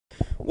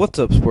What's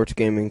up, Sports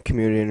Gaming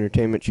Community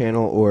Entertainment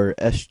Channel, or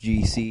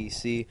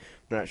SGCC?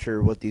 I'm not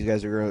sure what these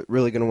guys are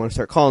really going to want to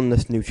start calling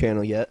this new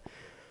channel yet.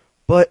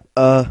 But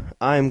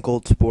I'm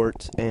Gold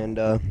Sports, and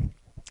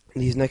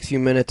these next few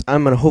minutes,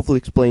 I'm going to hopefully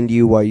explain to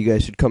you why you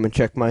guys should come and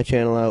check my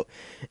channel out,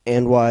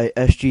 and why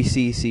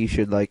SGCC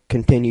should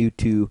continue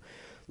to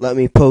let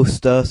me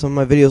post some of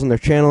my videos on their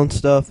channel and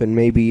stuff, and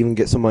maybe even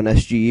get some on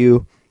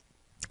SGU.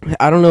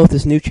 I don't know if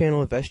this new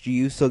channel, if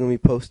SGU is still going to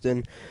be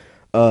posting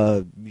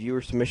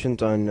viewer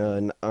submissions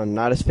on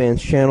Not As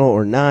Fans channel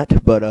or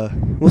not, but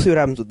we'll see what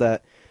happens with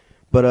that.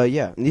 But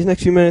yeah, in these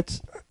next few minutes,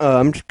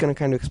 I'm just gonna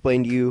kind of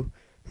explain to you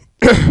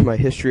my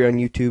history on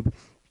YouTube,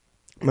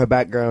 my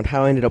background,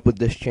 how I ended up with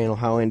this channel,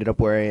 how I ended up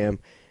where I am,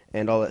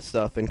 and all that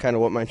stuff, and kind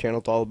of what my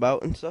channel's all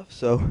about and stuff.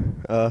 So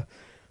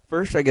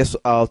first, I guess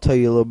I'll tell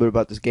you a little bit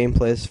about this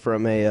gameplay. It's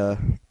from a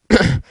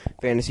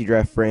fantasy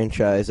draft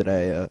franchise that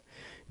I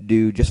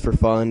do just for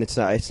fun. It's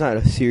not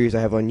a series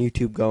I have on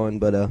YouTube going,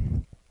 but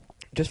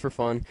just for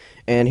fun.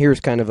 And here's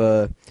kind of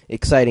a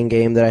exciting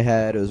game that I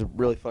had. It was a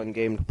really fun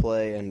game to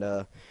play, and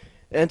it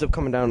ends up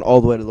coming down all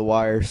the way to the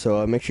wire,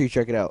 so make sure you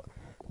check it out.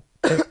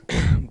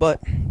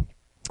 But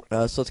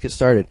so let's get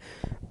started.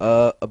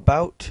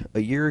 About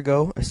a year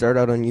ago, I started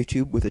out on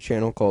YouTube with a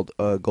channel called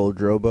Gold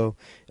Drobo.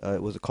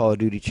 It was a Call of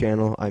Duty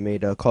channel. I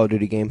made Call of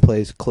Duty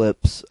gameplays,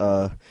 clips,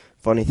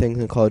 funny things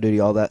in Call of Duty,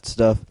 all that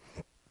stuff.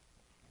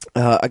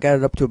 I got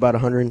it up to about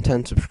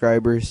 110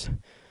 subscribers.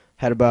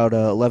 Had about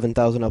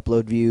 11,000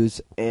 upload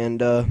views,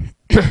 and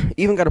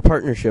even got a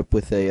partnership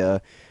with a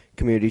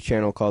community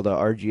channel called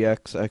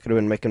RGX. I could have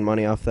been making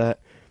money off that.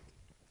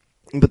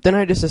 But then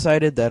I just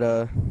decided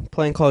that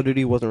playing Call of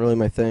Duty wasn't really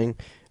my thing.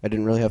 I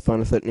didn't really have fun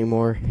with it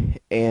anymore,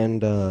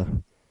 and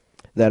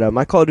that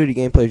my Call of Duty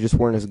gameplays just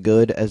weren't as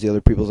good as the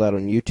other people's out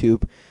on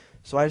YouTube.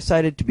 So I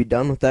decided to be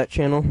done with that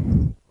channel.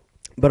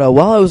 But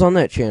while I was on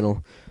that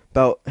channel,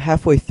 about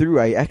halfway through,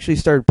 I actually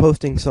started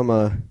posting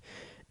some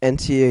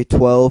NCAA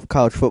 12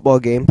 college football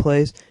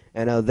gameplays,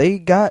 and they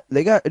got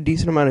a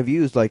decent amount of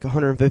views, like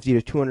 150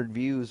 to 200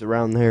 views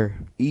around there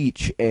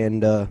each,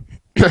 and had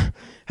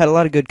a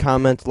lot of good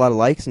comments, a lot of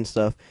likes and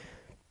stuff.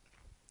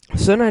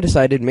 So then I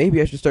decided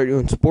maybe I should start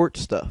doing sports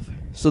stuff.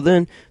 So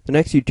then the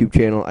next YouTube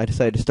channel I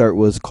decided to start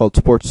was called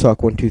Sports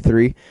Talk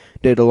 123.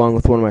 Did it along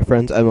with one of my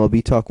friends,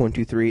 MLB Talk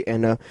 123,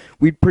 and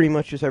we'd pretty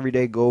much just every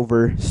day go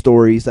over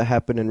stories that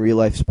happen in real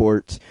life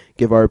sports,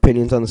 give our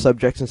opinions on the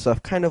subjects and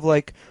stuff, kind of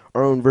like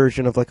our own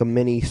version of like a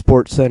mini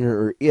Sports Center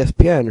or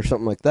ESPN or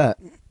something like that.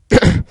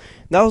 That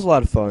was a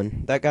lot of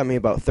fun. That got me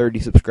about 30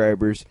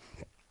 subscribers.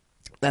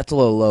 That's a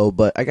little low,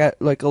 but I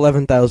got like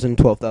 11,000,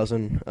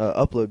 12,000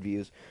 upload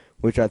views,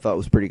 which I thought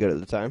was pretty good at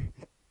the time.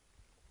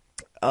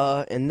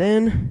 And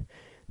then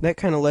that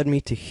kind of led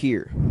me to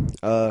here.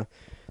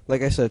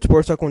 Like I said,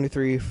 Sports Talk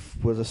 123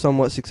 was a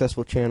somewhat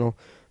successful channel,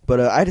 but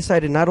I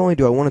decided not only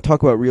do I want to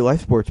talk about real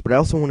life sports, but I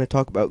also want to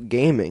talk about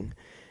gaming.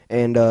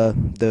 And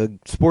the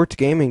sports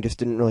gaming just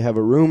didn't really have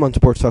a room on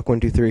Sports Talk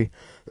 123.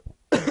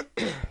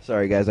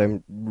 Sorry guys,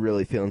 I'm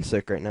really feeling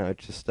sick right now.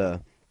 It's just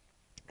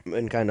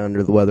been kind of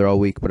under the weather all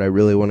week, but I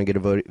really want to get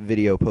a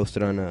video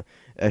posted on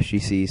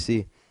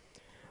SGCC.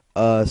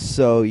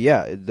 So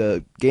yeah,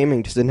 the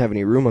gaming just didn't have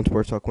any room on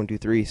Sports Talk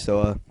 123,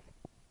 so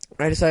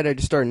I decided I'd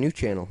just start a new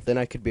channel. Then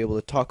I could be able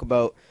to talk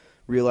about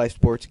real life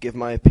sports, give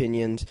my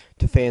opinions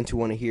to fans who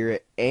want to hear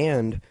it,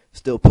 and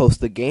still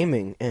post the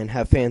gaming and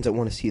have fans that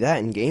want to see that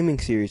in gaming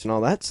series and all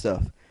that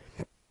stuff.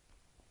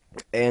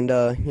 And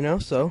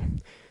so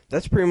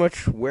that's pretty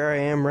much where I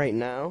am right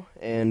now.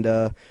 And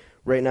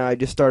right now I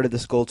just started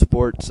this Gold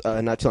Sports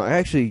not too long. I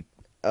actually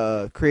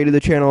created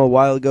the channel a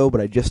while ago, but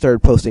I just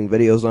started posting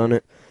videos on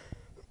it.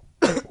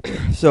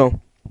 So,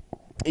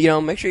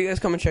 make sure you guys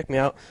come and check me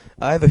out.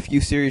 I have a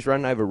few series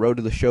running. I have a Road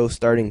to the Show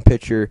starting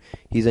pitcher.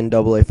 He's in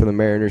AA for the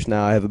Mariners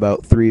now. I have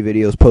about 3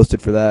 videos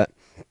posted for that.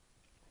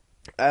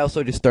 I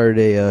also just started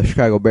a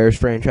Chicago Bears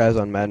franchise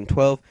on Madden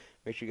 12.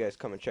 Make sure you guys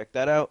come and check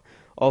that out.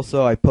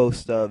 Also, I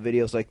post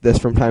videos like this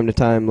from time to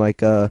time,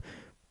 like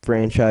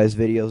franchise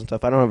videos and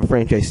stuff. I don't have a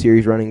franchise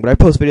series running, but I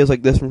post videos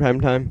like this from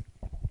time to time.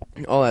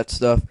 All that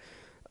stuff.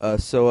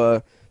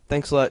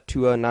 Thanks a lot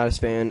to Not As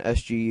Fan,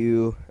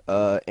 SGU,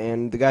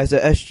 and the guys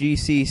at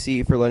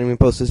SGCC for letting me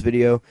post this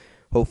video.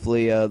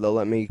 Hopefully they'll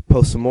let me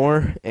post some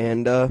more,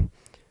 and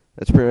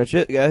that's pretty much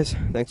it, guys.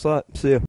 Thanks a lot. See you.